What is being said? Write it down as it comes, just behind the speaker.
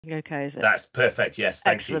Okay, is it? That's perfect. Yes,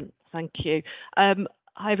 thank you. Excellent. Thank you.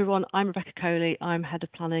 Hi, everyone. I'm Rebecca Coley. I'm Head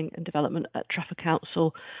of Planning and Development at Trafford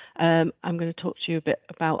Council. I'm going to talk to you a bit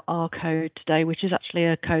about our code today, which is actually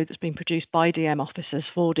a code that's been produced by DM officers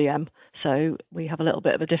for DM. So we have a little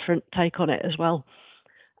bit of a different take on it as well.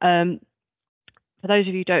 For those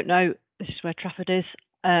of you who don't know, this is where Trafford is.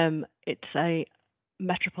 It's a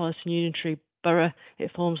metropolitan unitary borough.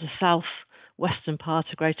 It forms the south-western part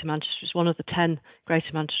of Greater Manchester. It's one of the 10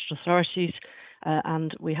 Greater Manchester authorities,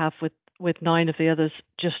 and we have, with 9 of the others,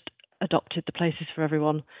 just adopted the Places for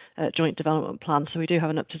Everyone joint development plan. So we do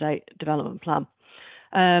have an up-to-date development plan.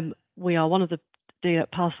 We are one of the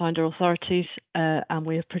Pathfinder authorities, and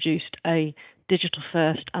we have produced a digital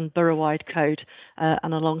first and borough-wide code,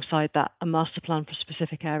 and alongside that a master plan for a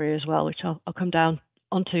specific area as well, which I'll come down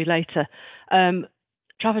onto later.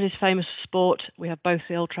 Trafford is famous for sport. We have both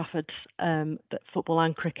the Old Traffords, football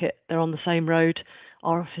and cricket. They're on the same road.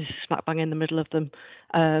 Our office is smack bang in the middle of them,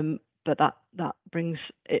 but that brings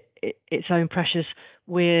its own pressures.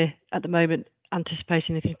 We're at the moment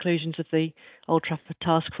anticipating the conclusions of the Old Trafford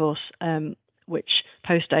Task Force, which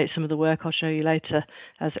postdates some of the work I'll show you later,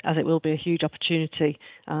 as it will be a huge opportunity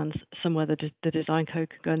and somewhere the design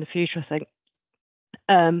code could go in the future, I think.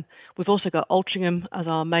 We've also got Altrincham as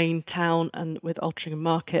our main town, and with Altrincham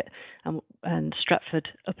Market and Stretford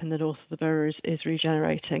up in the north of the borough is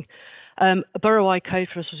regenerating. A borough-wide code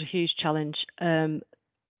for us was a huge challenge.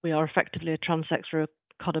 We are effectively a transect through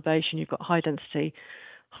a conurbation. You've got high density,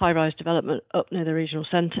 high-rise development up near the regional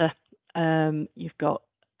centre. You've got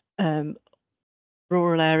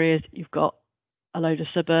rural areas, you've got a load of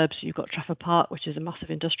suburbs, you've got Trafford Park, which is a massive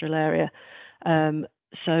industrial area.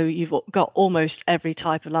 So you've got almost every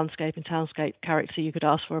type of landscape and townscape character you could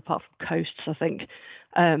ask for, apart from coasts, I think.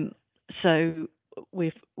 So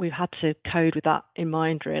we've had to code with that in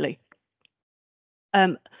mind, really.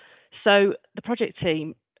 So the project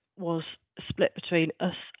team was split between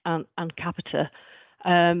us and Capita.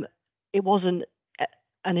 It wasn't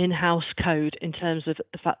an in-house code in terms of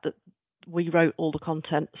the fact that we wrote all the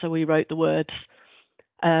content, so we wrote the words,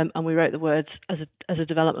 and we wrote the words as a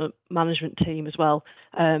development management team as well.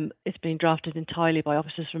 It's been drafted entirely by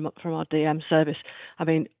officers from our DM service. I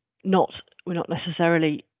mean, we're not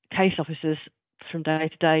necessarily case officers from day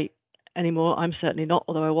to day anymore. I'm certainly not,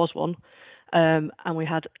 although I was one. And we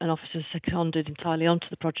had an officer seconded entirely onto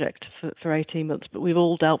the project for 18 months, but we've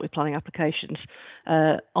all dealt with planning applications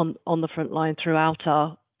on the front line throughout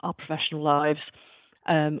our professional lives,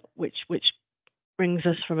 which brings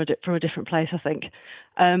us from a different place, I think.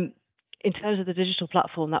 In terms of the digital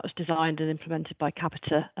platform, that was designed and implemented by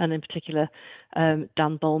Capita, and in particular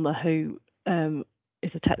Dan Bulmer, who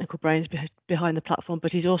is the technical brains behind the platform,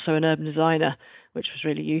 but he's also an urban designer, which was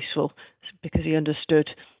really useful because he understood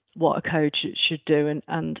what a code should do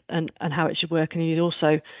and how it should work, and he's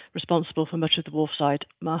also responsible for much of the Wharfside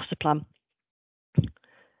master plan.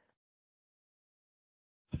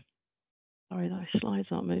 Sorry, those slides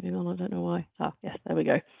aren't moving on. I don't know why. Ah, yes, there we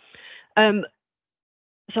go.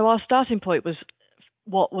 So our starting point was,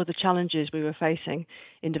 what were the challenges we were facing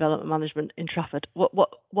in development management in Trafford?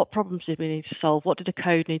 What problems did we need to solve? What did a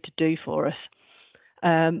code need to do for us?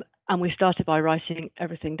 And we started by writing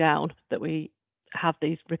everything down, that we have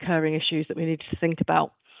these recurring issues that we needed to think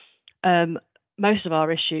about. Most of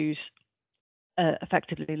our issues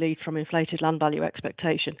effectively lead from inflated land value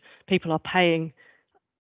expectation. People are paying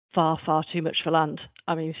far too much for land.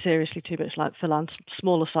 I mean, seriously too much for land.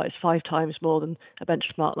 Smaller sites 5 times more than a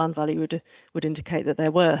benchmark land value would indicate that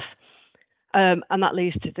they're worth. And that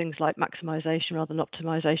leads to things like maximisation rather than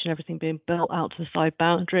optimisation, everything being built out to the side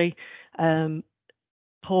boundary,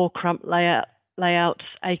 poor cramped layouts,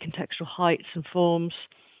 acontextual heights and forms,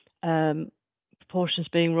 proportions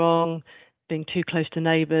being wrong, being too close to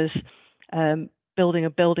neighbours, building a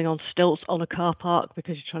building on stilts on a car park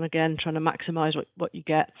because you're trying to maximise what you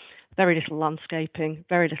get. Very little landscaping,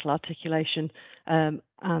 very little articulation,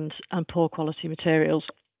 and poor quality materials.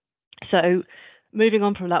 So moving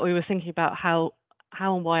on from that, we were thinking about how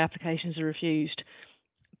and why applications are refused.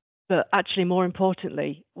 But actually, more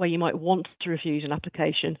importantly, where you might want to refuse an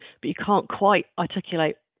application, but you can't quite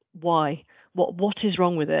articulate why. What is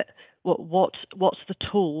wrong with it? What's the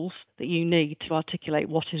tools that you need to articulate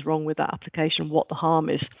what is wrong with that application, what the harm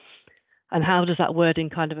is, and how does that wording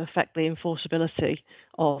kind of affect the enforceability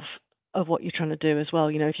of what you're trying to do as well?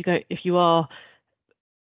 You know, if you are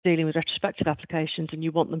dealing with retrospective applications and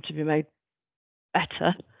you want them to be made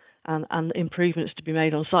better and improvements to be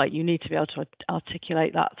made on site, you need to be able to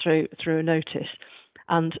articulate that through a notice.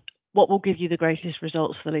 And what will give you the greatest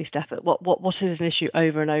results for the least effort? What is an issue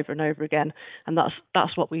over and over and over again? And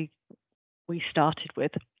that's what we we started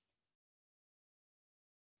with.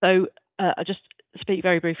 So I'll just speak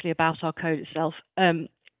very briefly about our code itself.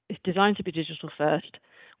 It's designed to be digital first.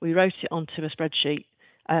 We wrote it onto a spreadsheet,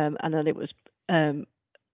 and then it was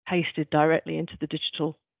pasted directly into the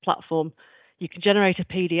digital platform. You can generate a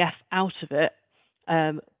PDF out of it,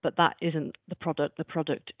 but that isn't the product. The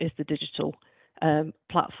product is the digital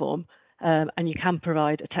platform, and you can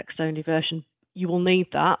provide a text-only version. You will need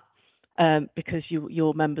that because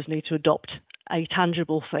your members need to adopt a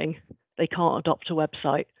tangible thing. They can't adopt a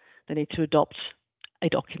website. They need to adopt a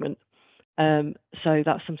document. So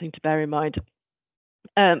that's something to bear in mind.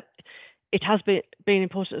 It has been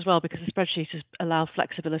important as well because the spreadsheet has allowed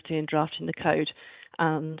flexibility in drafting the code.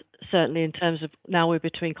 And certainly in terms of now we're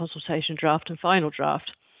between consultation draft and final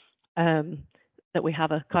draft, that we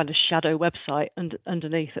have a kind of shadow website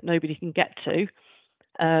underneath that nobody can get to,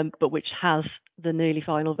 but which has the nearly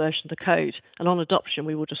final version of the code. And on adoption,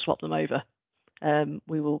 we will just swap them over.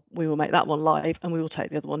 We will make that one live and we will take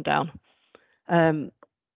the other one down.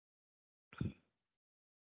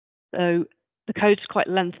 So the code is quite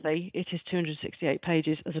lengthy. It is 268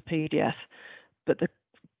 pages as a PDF, but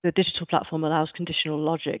the digital platform allows conditional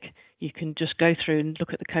logic. You can just go through and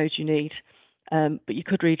look at the code you need, but you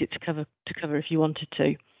could read it to cover if you wanted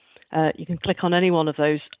to. You can click on any one of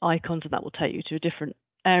those icons and that will take you to a different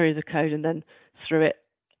area of the code and then through it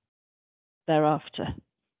thereafter.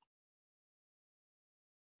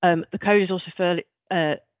 The code is also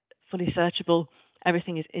fully searchable.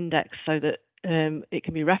 Everything is indexed so that it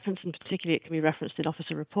can be referenced, and particularly it can be referenced in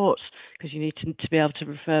officer reports because you need to be able to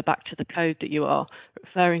refer back to the code that you are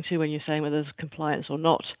referring to when you're saying whether there's compliance or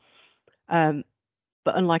not.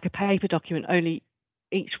 But unlike a paper document, only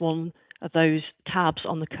each one of those tabs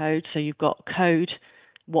on the code, so you've got code,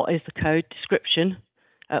 what is the code, description,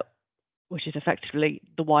 which is effectively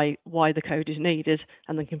the why the code is needed,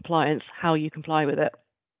 and then compliance, how you comply with it.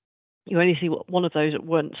 You only see one of those at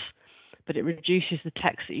once, but it reduces the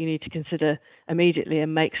text that you need to consider immediately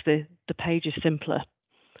and makes the pages simpler.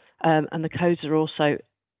 And the codes are also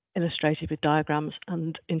illustrated with diagrams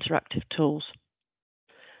and interactive tools.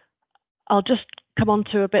 I'll just come on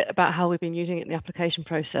to a bit about how we've been using it in the application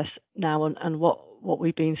process now and what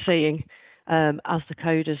we've been seeing as the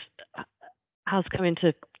code has come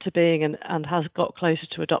into being and has got closer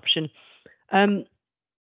to adoption.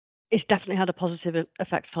 It's definitely had a positive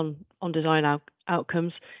effect on design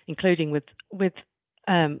outcomes, including with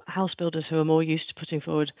house builders who are more used to putting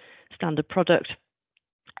forward standard product.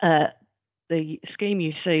 The scheme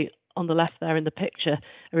you see on the left there in the picture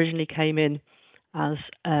originally came in as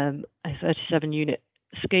a 37-unit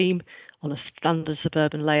scheme on a standard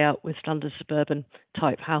suburban layout with standard suburban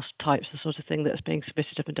type house types, the sort of thing that's being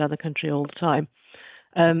submitted up and down the country all the time.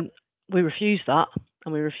 We refused that,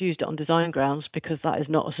 and we refused it on design grounds because that is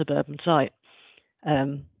not a suburban site.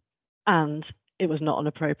 And it was not an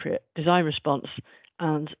appropriate design response,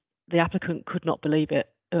 and the applicant could not believe it.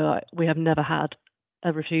 We have never had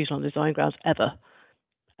a refusal on design grounds ever.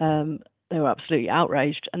 They were absolutely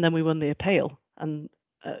outraged, and then we won the appeal, and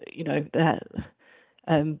you know, their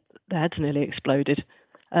heads nearly exploded.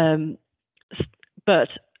 But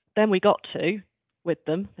then we got to with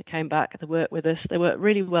them. They came back. They worked with us. They worked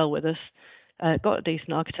really well with us. Got a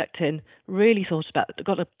decent architect in. Really thought about it.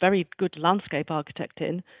 Got a very good landscape architect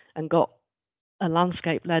in, and got a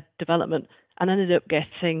landscape-led development, and ended up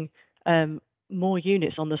getting more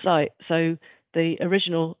units on the site. So the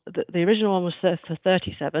original one was for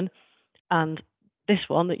 37, and this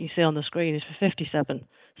one that you see on the screen is for 57.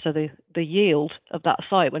 So the yield of that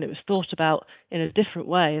site, when it was thought about in a different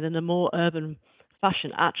way and in a more urban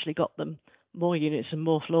fashion, actually got them more units and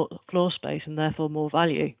more floor space, and therefore more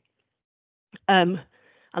value. And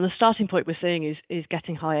the starting point we're seeing is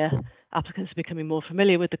getting higher. Applicants are becoming more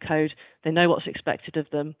familiar with the code. They know what's expected of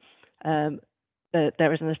them.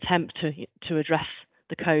 There is an attempt to address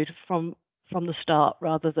the code from the start,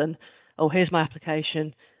 rather than, oh, here's my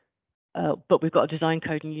application, but we've got a design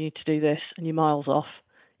code and you need to do this, and you're miles off.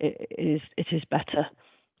 It is better.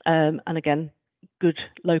 And again, good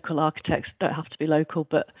local architects don't have to be local,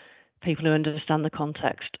 but people who understand the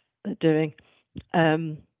context they're doing.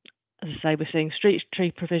 As I say, we're seeing street tree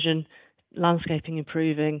provision, landscaping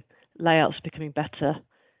improving, layouts becoming better,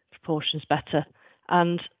 proportions better,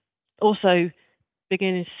 and also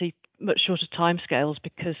beginning to see much shorter timescales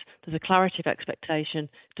because there's a clarity of expectation.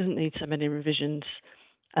 It doesn't need so many revisions.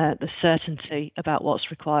 The certainty about what's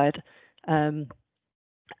required, and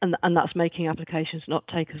that's making applications not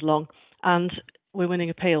take as long. And we're winning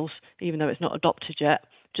appeals, even though it's not adopted yet,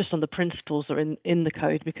 just on the principles that are in the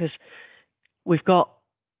code, because we've got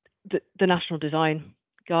the National Design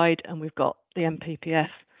Guide and we've got the MPPF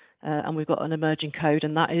and we've got an emerging code,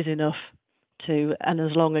 and that is enough to, and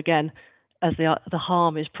as long, again, as the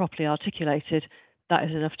harm is properly articulated, that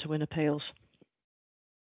is enough to win appeals.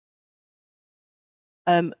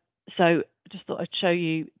 So just thought I'd show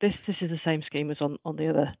you this. This is the same scheme as on the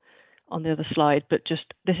other slide, but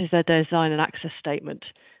just this is their design and access statement,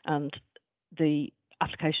 and the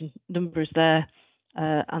application number is there,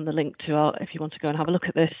 and the link to our, if you want to go and have a look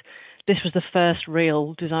at this. This was the first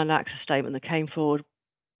real design and access statement that came forward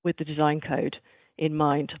with the design code in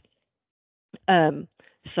mind.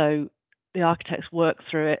 So the architects worked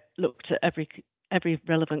through it, looked at every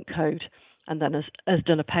relevant code, and then has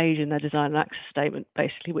done a page in their design and access statement,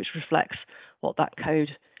 basically, which reflects what that code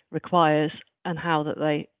requires and how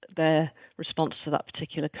that their response to that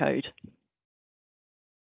particular code.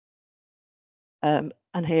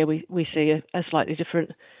 And here we see a slightly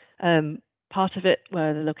different part of it,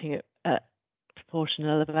 where they're looking at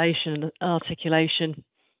proportional elevation and articulation,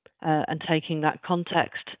 and taking that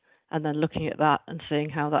context and then looking at that and seeing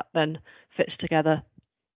how that then fits together.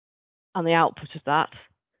 And the output of that,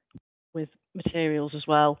 with materials as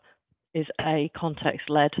well, is a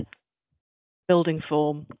context-led building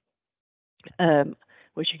form,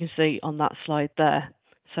 which you can see on that slide there.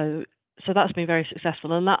 So that's been very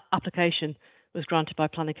successful, and that application was granted by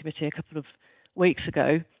Planning Committee a couple of weeks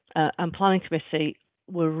ago, and Planning Committee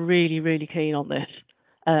were really keen on this.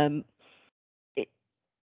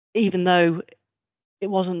 Even though it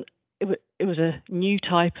was a new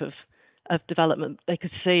type of development, they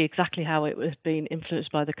could see exactly how it was being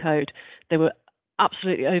influenced by the code. They were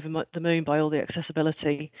absolutely over the moon by all the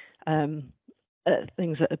accessibility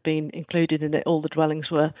things that had been included in it. All the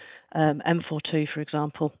dwellings were M42, for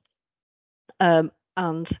example,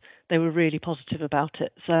 and they were really positive about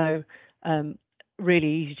it. So really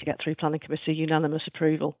easy to get through Planning Committee, unanimous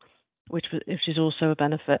approval, which is also a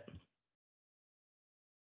benefit.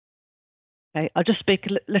 Okay, I'll just speak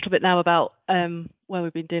a little bit now about where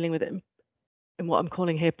we've been dealing with it in what I'm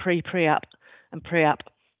calling here pre-app and pre-app.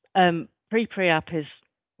 Pre-app is,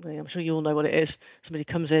 well, I'm sure you all know what it is. Somebody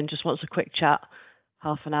comes in, just wants a quick chat,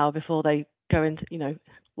 half an hour before they go into,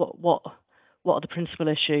 what are the principal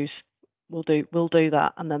issues. We'll do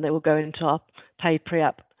that, and then they will go into our paid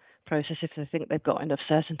pre-app process if they think they've got enough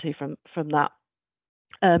certainty from that.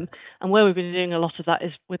 And where we've been doing a lot of that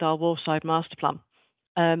is with our Wharfside Master Plan.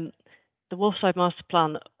 The Wharfside Master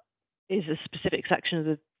Plan is a specific section of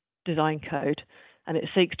the design code, and it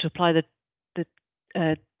seeks to apply the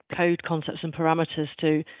code concepts and parameters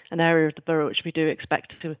to an area of the borough which we do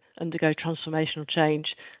expect to undergo transformational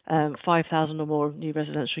change. 5,000 or more new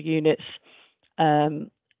residential units,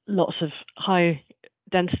 lots of high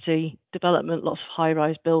density development, lots of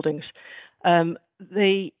high-rise buildings.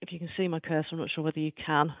 If you can see my cursor, I'm not sure whether you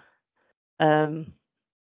can.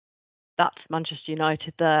 That's Manchester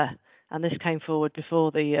United there, and this came forward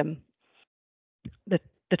before the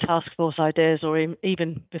task force ideas, or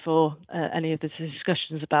even before any of the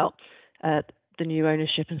discussions about the new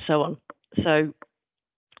ownership and so on. So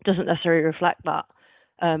it doesn't necessarily reflect that,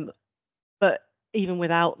 but even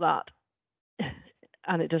without that,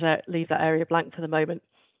 and it does leave that area blank for the moment,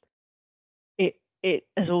 it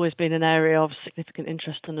has always been an area of significant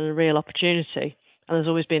interest and a real opportunity. And there's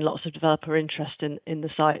always been lots of developer interest in the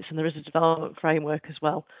sites, and there is a development framework as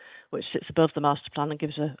well, which sits above the master plan and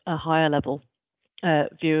gives a higher level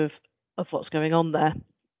view of what's going on there.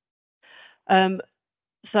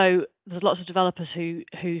 So there's lots of developers who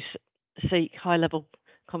seek high level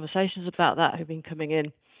conversations about that, who've been coming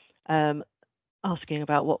in asking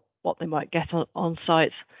about what they might get on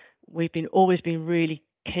sites. We've always been really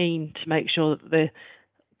keen to make sure that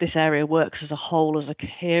this area works as a whole, as a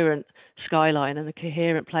coherent skyline and a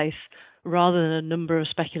coherent place, rather than a number of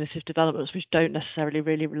speculative developments which don't necessarily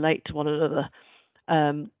really relate to one another,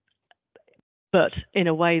 but in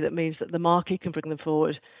a way that means that the market can bring them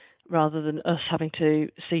forward, rather than us having to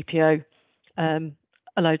CPO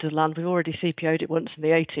a load of land. We've already CPO'd it once in the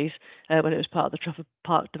 80s when it was part of the Trafford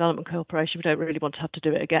Park Development Corporation. We don't really want to have to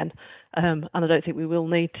do it again, and I don't think we will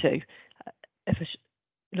need to. If I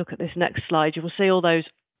look at this next slide, you will see all those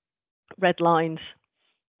red lines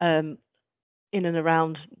in and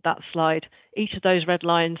around that slide. Each of those red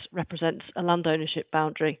lines represents a land ownership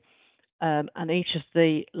boundary, and each of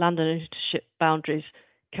the land ownership boundaries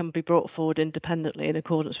can be brought forward independently in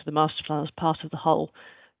accordance with the master plan as part of the whole.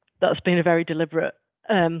 That's been a very deliberate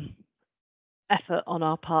effort on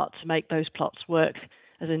our part to make those plots work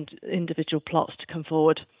as individual plots to come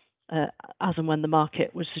forward as and when the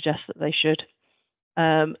market would suggest that they should.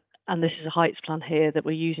 And this is a heights plan here that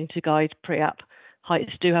we're using to guide pre-app.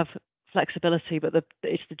 Heights do have flexibility, but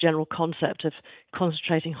it's the general concept of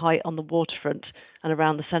concentrating height on the waterfront and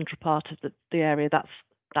around the central part of the area that's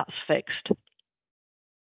fixed.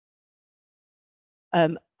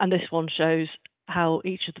 And this one shows how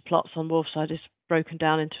each of the plots on Wharfside is broken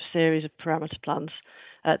down into a series of parameter plans.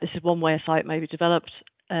 This is one way a site may be developed,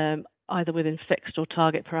 either within fixed or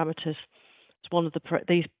target parameters. It's one of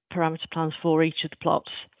these parameter plans for each of the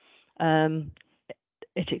plots.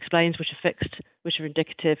 It explains which are fixed, which are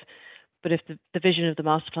indicative, but if the vision of the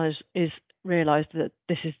master plan is realised, that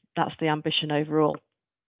that's the ambition overall.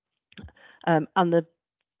 And the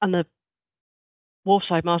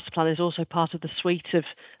Wharfside master plan is also part of the suite of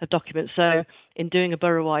documents. So in doing a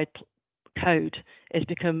borough-wide code, it's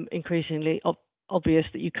become increasingly obvious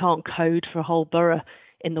that you can't code for a whole borough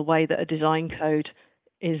in the way that a design code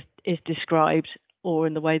is described, or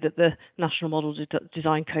in the way that the National Model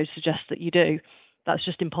Design Code suggests that you do. That's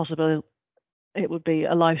just impossible. It would be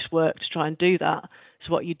a life's work to try and do that.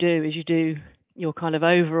 So what you do is you do your kind of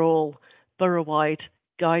overall borough-wide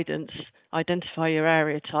guidance, identify your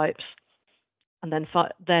area types, and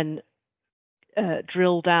then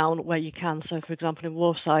drill down where you can. So, for example, in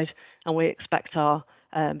Wharfside, and we expect our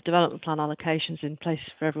development plan allocations in place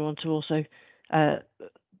for everyone to also,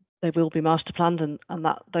 they will be master planned, and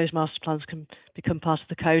that those master plans can become part of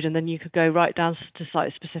the code, and then you could go right down to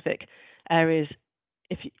site-specific areas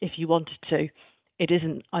if you wanted to. It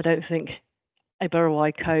isn't, I don't think, a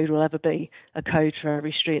borough-wide code will ever be a code for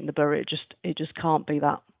every street in the borough. It just can't be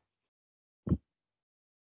that.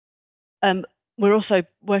 We're also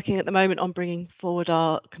working at the moment on bringing forward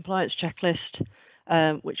our compliance checklist,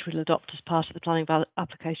 which we'll adopt as part of the planning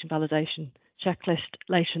application validation checklist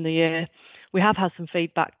later in the year. We have had some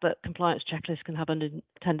feedback that compliance checklists can have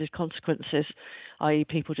unintended consequences, i.e.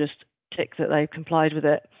 people just tick that they've complied with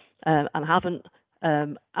it and haven't,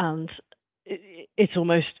 and it's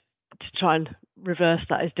almost, to try and reverse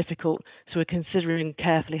that is difficult. So we're considering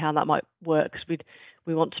carefully how that might work, because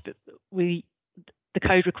the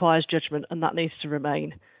code requires judgment, and that needs to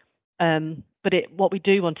remain. But what we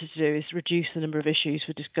do want to do is reduce the number of issues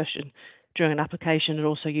for discussion during an application, and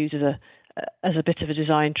also use it as a bit of a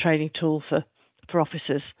design training tool for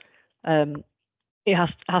officers. It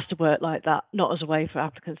has to work like that, not as a way for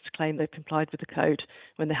applicants to claim they've complied with the code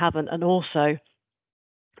when they haven't. And also,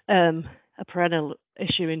 a perennial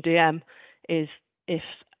issue in DM is if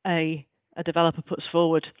a developer puts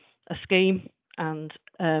forward a scheme and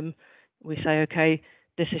we say, okay,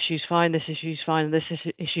 this issue's fine, this issue's fine, and this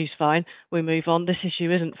issue's fine, we move on, this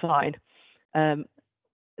issue isn't fine.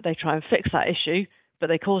 They try and fix that issue, but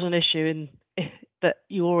they cause an issue that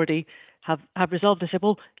you already have resolved. They say,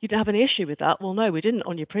 well, you didn't have any issue with that. Well, no, we didn't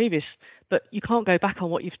on your previous, but you can't go back on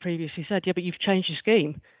what you've previously said. Yeah, but you've changed your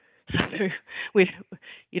scheme. So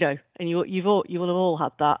and you will have all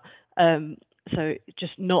had that. So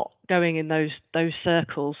just not going in those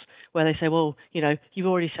circles where they say, well, you've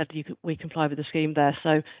already said we comply with the scheme there, so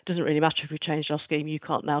it doesn't really matter if we changed our scheme. You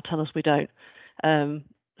can't now tell us we don't.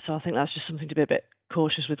 So I think that's just something to be a bit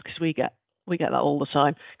cautious with, because we get that all the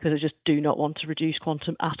time, because they just do not want to reduce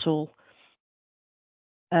quantum at all.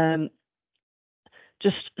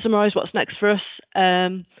 Just summarise what's next for us.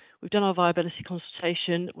 We've done our viability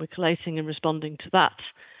consultation. We're collating and responding to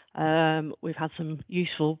that. We've had some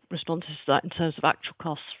useful responses to that in terms of actual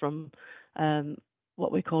costs from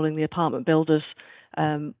what we're calling the apartment builders,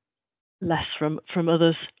 less from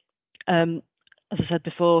others. As I said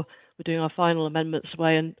before, we're doing our final amendments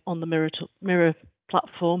away on the Mirror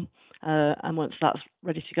platform, and once that's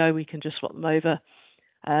ready to go, we can just swap them over.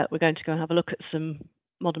 We're going to go and have a look at some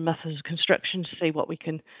modern methods of construction to see what we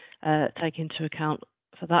can take into account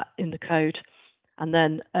for that in the code. And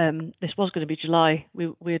then this was going to be July.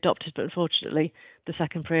 We adopted, but unfortunately, the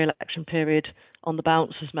second pre-election period on the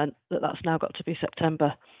bounce has meant that that's now got to be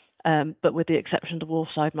September. But with the exception of the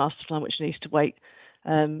Wharfside master plan, which needs to wait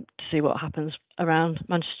to see what happens around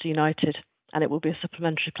Manchester United, and it will be a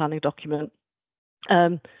supplementary planning document.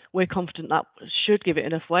 We're confident that should give it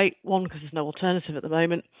enough weight. One, because there's no alternative at the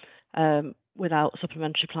moment without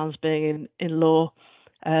supplementary plans being in law,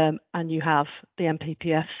 and you have the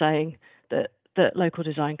NPPF saying that local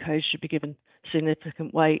design codes should be given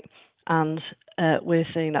significant weight, and we're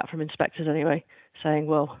seeing that from inspectors anyway, saying,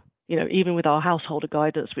 well, even with our householder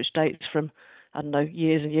guidance, which dates from, I don't know,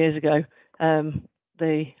 years and years ago,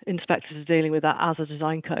 the inspectors are dealing with that as a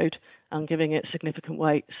design code and giving it significant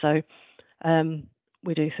weight. So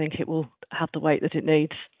we do think it will have the weight that it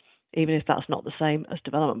needs, even if that's not the same as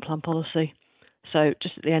development plan policy. So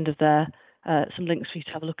just at the end of there, some links for you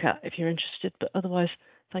to have a look at if you're interested. But otherwise,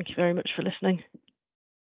 thank you very much for listening.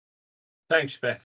 Thanks, Rebecca.